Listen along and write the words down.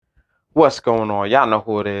What's going on? Y'all know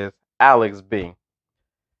who it is, Alex B.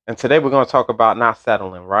 And today we're going to talk about not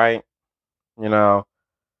settling, right? You know,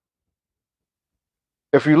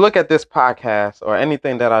 if you look at this podcast or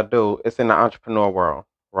anything that I do, it's in the entrepreneur world,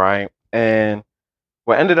 right? And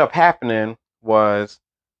what ended up happening was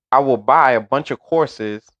I will buy a bunch of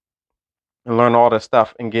courses and learn all this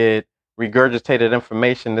stuff and get regurgitated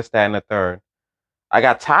information, this, that, and the third. I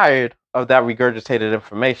got tired of that regurgitated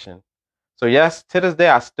information. So yes, to this day,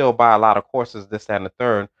 I still buy a lot of courses, this, that, and the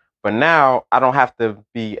third. But now I don't have to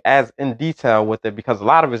be as in detail with it because a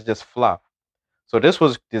lot of it's just fluff. So this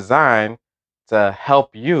was designed to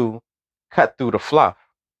help you cut through the fluff.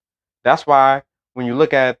 That's why when you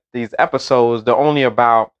look at these episodes, they're only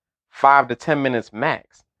about 5 to 10 minutes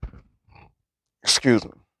max. Excuse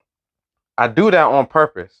me. I do that on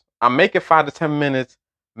purpose. I make it 5 to 10 minutes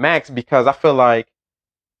max because I feel like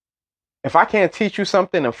if I can't teach you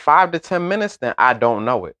something in 5 to 10 minutes, then I don't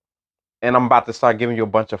know it. And I'm about to start giving you a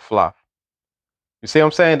bunch of fluff. You see what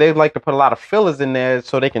I'm saying? They like to put a lot of fillers in there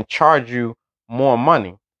so they can charge you more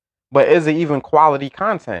money. But is it even quality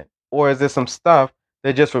content? Or is it some stuff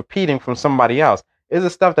they're just repeating from somebody else? Is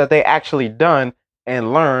it stuff that they actually done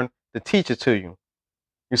and learned to teach it to you?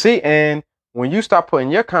 You see? And when you start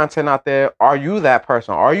putting your content out there, are you that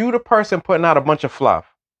person? Are you the person putting out a bunch of fluff?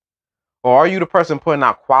 Or are you the person putting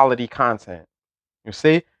out quality content? You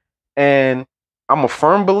see? And I'm a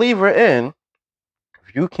firm believer in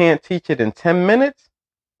if you can't teach it in 10 minutes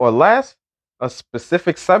or less, a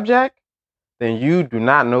specific subject, then you do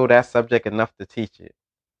not know that subject enough to teach it.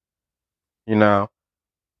 You know,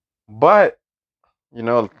 but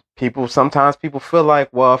sometimes people feel like,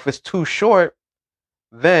 well, if it's too short,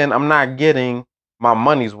 then I'm not getting my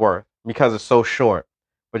money's worth because it's so short.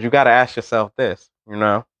 But you got to ask yourself this,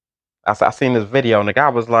 I seen this video and the guy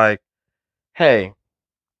was like, hey,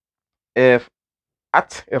 if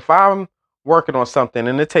if I'm working on something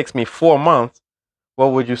and it takes me 4 months,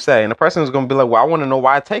 what would you say? And the person is going to be like, well, I want to know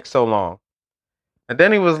why it takes so long. And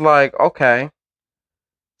then he was like, okay,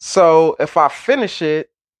 so if I finish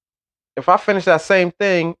that same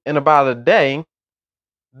thing in about a day,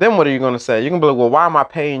 then what are you going to say? You're going to be like, well, why am I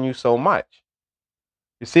paying you so much?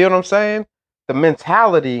 You see what I'm saying? The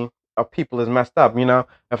mentality of people is messed up.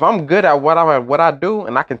 If I'm good at what I do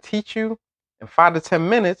and I can teach you in 5 to 10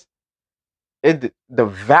 minutes, the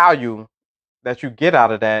value that you get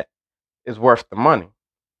out of that is worth the money.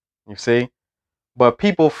 You see? But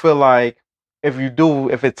people feel like if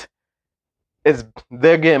it's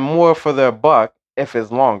they're getting more for their buck if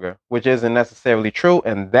it's longer, which isn't necessarily true,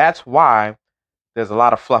 and that's why there's a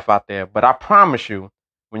lot of fluff out there. But I promise you,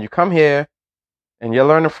 when you come here and you're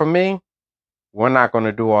learning from me, we're not going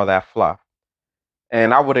to do all that fluff.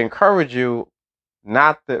 And I would encourage you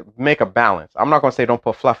not to make a balance. I'm not going to say don't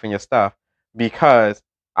put fluff in your stuff because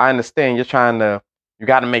I understand you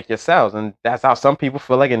got to make your sales, and that's how some people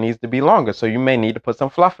feel like it needs to be longer. So you may need to put some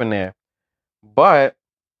fluff in there. But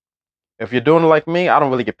if you're doing it like me, I don't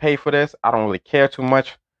really get paid for this. I don't really care too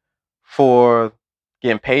much for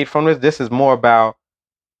getting paid from this. This is more about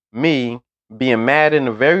me being mad in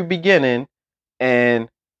the very beginning and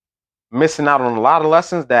missing out on a lot of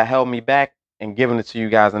lessons that held me back and giving it to you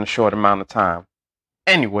guys in a short amount of time.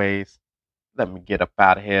 Anyways, let me get up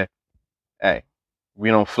out of here. Hey, we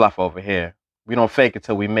don't fluff over here. We don't fake it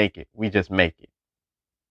till we make it. We just make it.